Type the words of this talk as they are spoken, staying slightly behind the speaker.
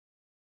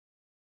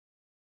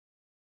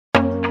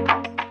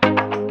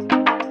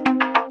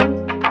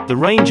The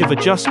range of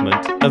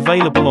adjustment,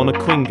 available on a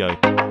Quingo,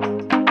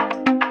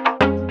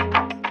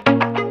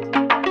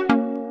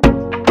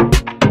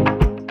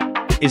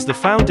 is the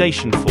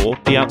foundation for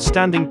the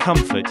outstanding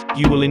comfort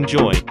you will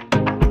enjoy.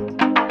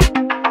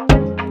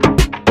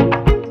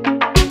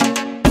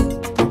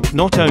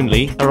 Not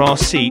only are our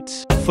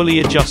seats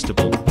fully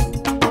adjustable,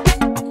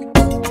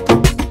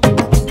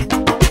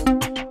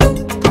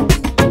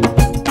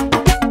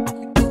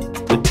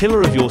 the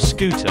tiller of your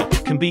scooter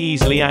can be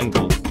easily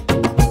angled.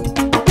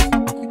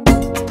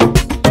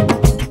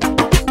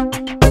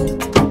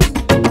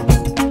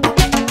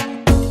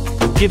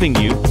 Giving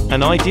you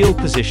an ideal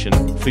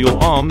position for your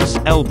arms,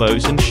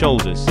 elbows and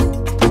shoulders.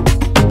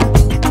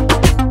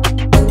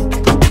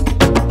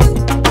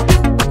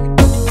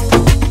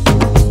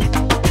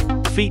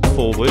 Feet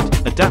forward,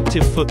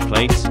 adaptive foot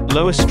plates,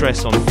 lower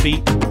stress on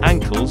feet,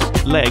 ankles,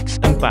 legs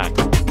and back.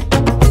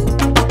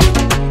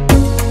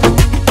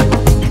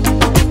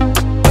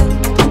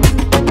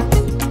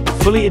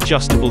 Fully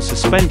adjustable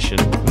suspension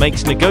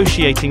makes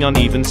negotiating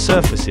uneven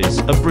surfaces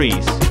a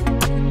breeze.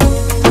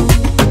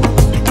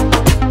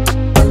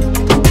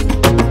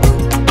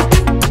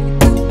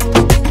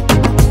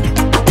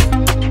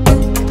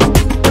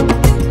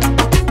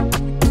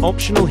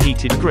 Optional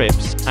heated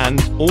grips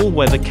and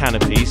all-weather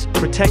canopies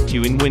protect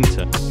you in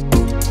winter.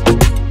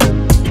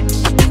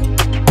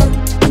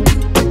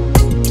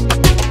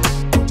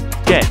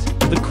 Get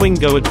the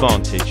Quingo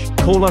advantage.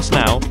 Call us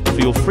now for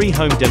your free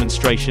home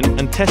demonstration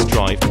and test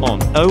drive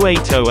on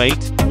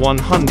 0808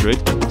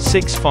 100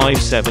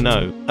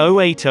 6570,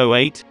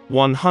 0808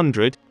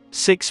 100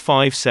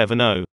 6570.